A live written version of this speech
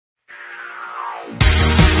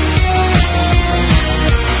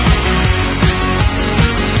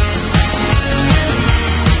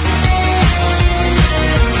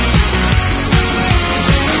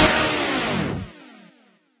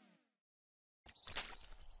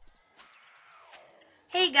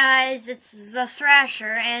Hey guys, it's the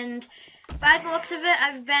Thrasher, and by the looks of it,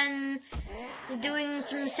 I've been doing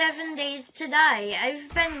some 7 Days to Die.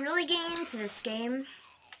 I've been really getting into this game.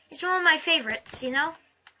 It's one of my favorites, you know?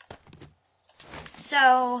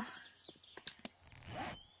 So,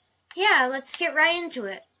 yeah, let's get right into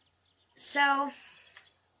it. So,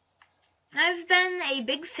 I've been a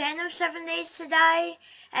big fan of 7 Days to Die.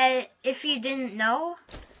 If you didn't know,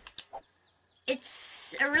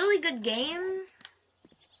 it's a really good game.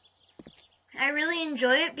 I really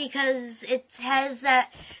enjoy it because it has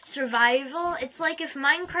that survival. It's like if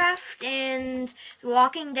Minecraft and The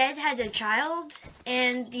Walking Dead had a child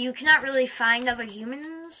and you cannot really find other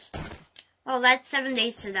humans. Well, that's 7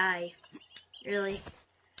 Days to Die, really.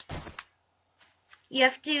 You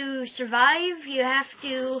have to survive, you have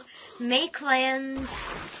to make land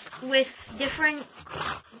with different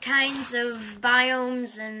kinds of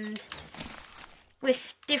biomes and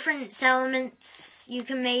with different settlements you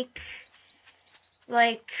can make.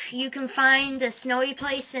 Like, you can find a snowy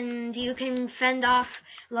place and you can fend off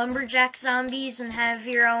lumberjack zombies and have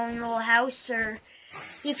your own little house, or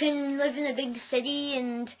you can live in a big city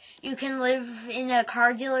and you can live in a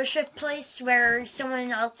car dealership place where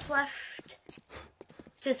someone else left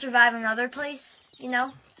to survive another place, you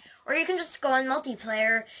know? Or you can just go on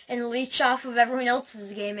multiplayer and leech off of everyone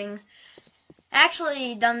else's gaming. I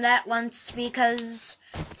actually done that once because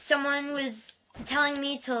someone was telling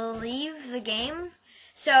me to leave the game.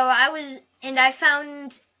 So I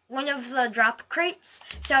found one of the drop crates,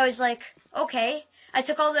 so I was like, okay. I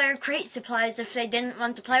took all their crate supplies if they didn't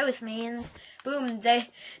want to play with me, and boom,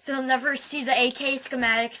 they'll never see the AK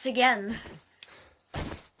schematics again.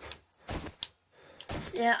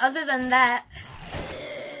 Yeah, other than that,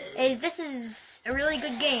 this is a really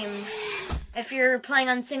good game if you're playing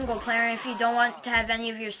on single player and if you don't want to have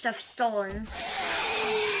any of your stuff stolen.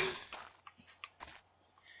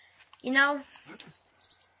 You know?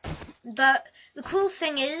 But the cool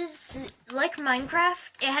thing is, like Minecraft,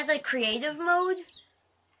 it has a creative mode,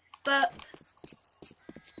 but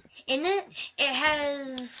in it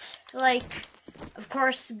has, like, of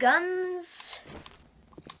course, guns,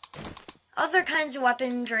 other kinds of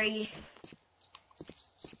weaponry.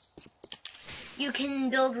 You can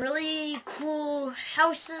build really cool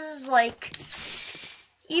houses, like,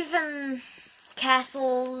 even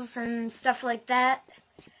castles and stuff like that.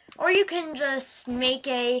 Or you can just make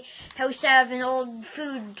a house out of an old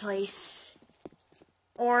food place.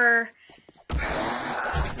 Or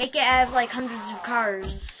make it out of like hundreds of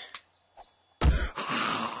cars.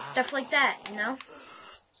 Stuff like that, you know?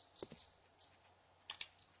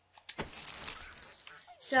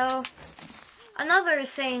 So, another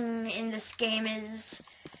thing in this game is,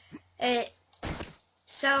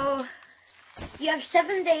 so you have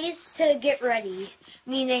 7 days to get ready,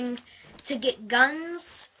 meaning to get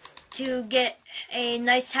guns, to get a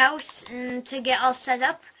nice house, and to get all set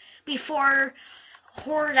up before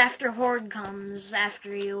horde after horde comes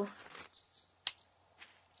after you.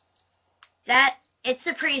 It's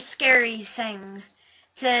a pretty scary thing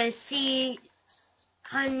to see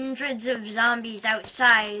hundreds of zombies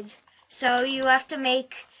outside, so you have to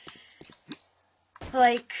make,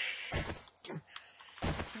 like,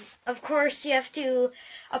 of course you have to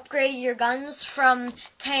upgrade your guns from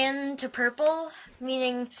tan to purple,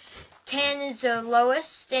 meaning tan is the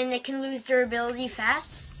lowest and it can lose durability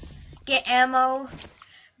fast. Get ammo,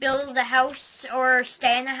 build a house or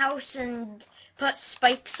stay in a house and put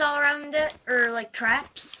spikes all around it, or like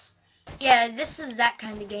traps. Yeah, this is that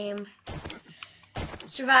kind of game.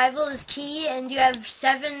 Survival is key and you have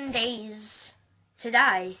 7 days to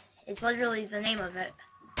die. It's literally the name of it.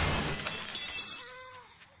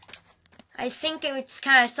 I think it's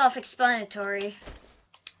kind of self-explanatory.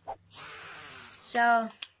 So,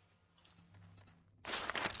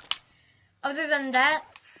 other than that,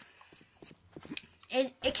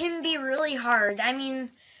 it can be really hard. I mean,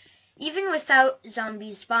 even without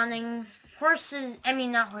zombies spawning,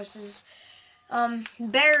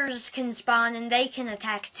 bears can spawn and they can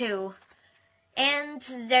attack too. And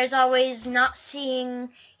there's always not seeing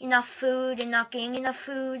enough food and not getting enough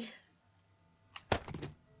food.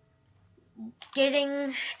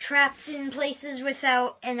 Getting trapped in places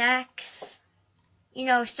without an axe. You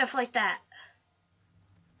know, stuff like that.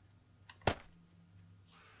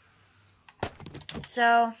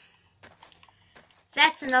 So,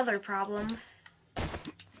 that's another problem.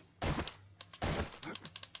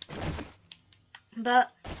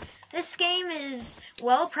 But this game is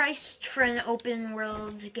well priced for an open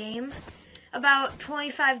world game. About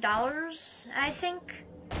 $25, I think.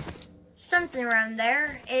 Something around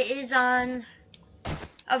there. It is on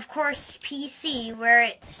of course, PC, where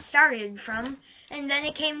it started from, and then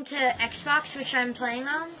it came to Xbox, which I'm playing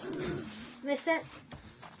on with it,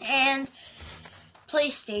 and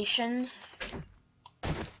PlayStation.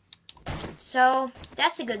 So,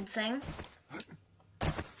 that's a good thing.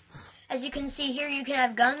 As you can see here, you can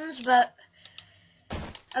have guns, but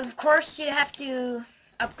of course you have to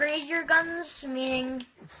upgrade your guns, meaning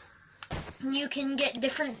you can get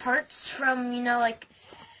different parts from, you know, like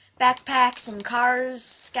backpacks and cars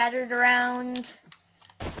scattered around,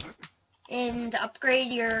 and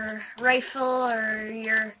upgrade your rifle or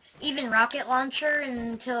your even rocket launcher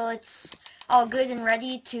until it's all good and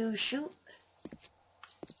ready to shoot.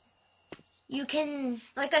 You can,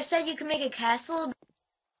 like I said, you can make a castle,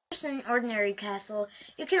 just an ordinary castle.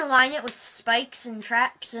 You can align it with spikes and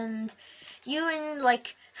traps, and you and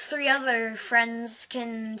like 3 other friends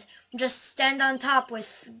can just stand on top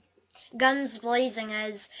with guns blazing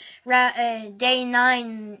as day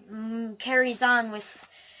 9 carries on with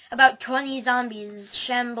about 20 zombies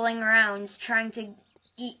shambling around trying to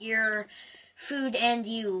eat your food and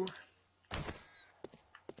you.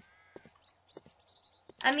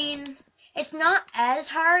 I mean, it's not as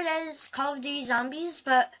hard as Call of Duty Zombies,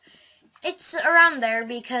 but it's around there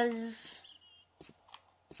because,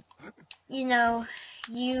 you know,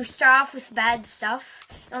 you start off with bad stuff.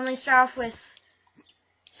 You only start off with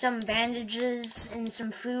some bandages and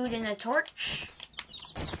some food and a torch.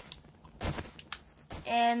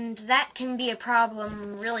 And that can be a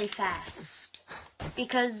problem really fast,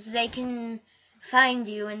 because they can find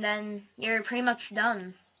you and then you're pretty much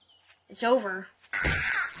done. It's over.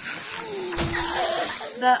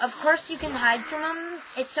 But of course you can hide from them.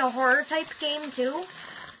 It's a horror type game too,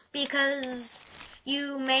 because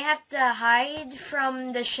you may have to hide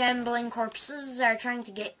from the shambling corpses that are trying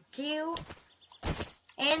to get to you.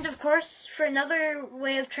 And of course, for another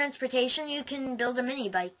way of transportation, you can build a mini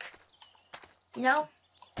bike. You know?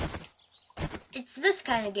 It's this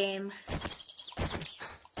kind of game.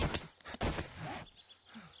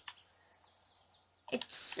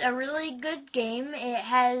 It's a really good game. It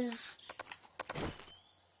has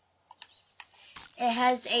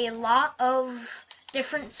a lot of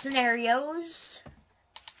different scenarios.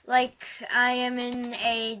 Like, I am in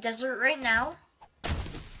a desert right now,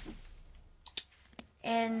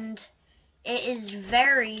 and it is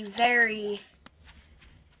very, very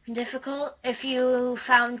difficult if you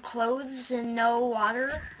found clothes and no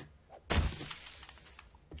water.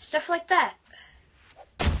 Stuff like that.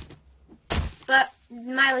 But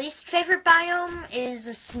my least favorite biome is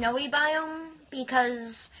the snowy biome,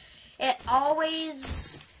 because it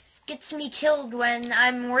always gets me killed when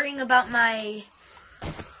I'm worrying about my,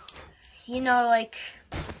 you know, like,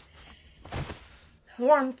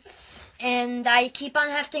 warmth, and I keep on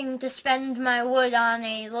having to spend my wood on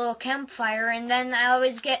a little campfire, and then I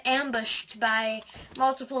always get ambushed by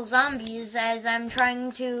multiple zombies as I'm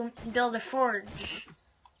trying to build a forge.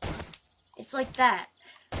 It's like that.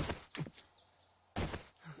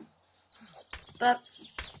 But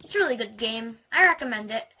it's a really good game. I recommend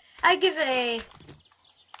it. I give it a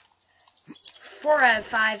 4 out of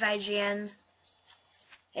 5 IGN.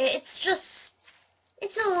 It's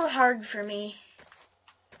a little hard for me.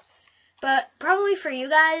 But probably for you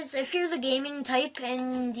guys, if you're the gaming type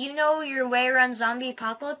and you know your way around zombie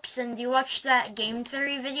apocalypse and you watched that game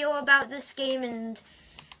theory video about this game and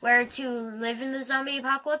where to live in the zombie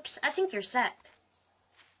apocalypse, I think you're set.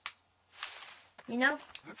 You know?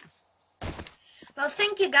 Well,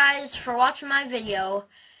 thank you guys for watching my video.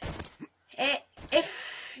 If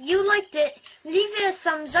you liked it, leave it a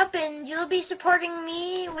thumbs up and you'll be supporting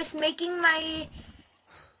me with making my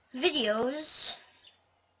videos.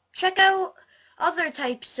 Check out other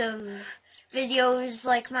types of videos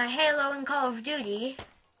like my Halo and Call of Duty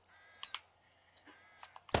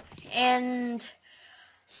and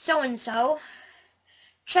so.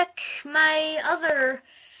 Check my other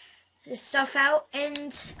stuff out,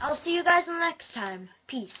 and I'll see you guys next time.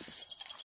 Peace.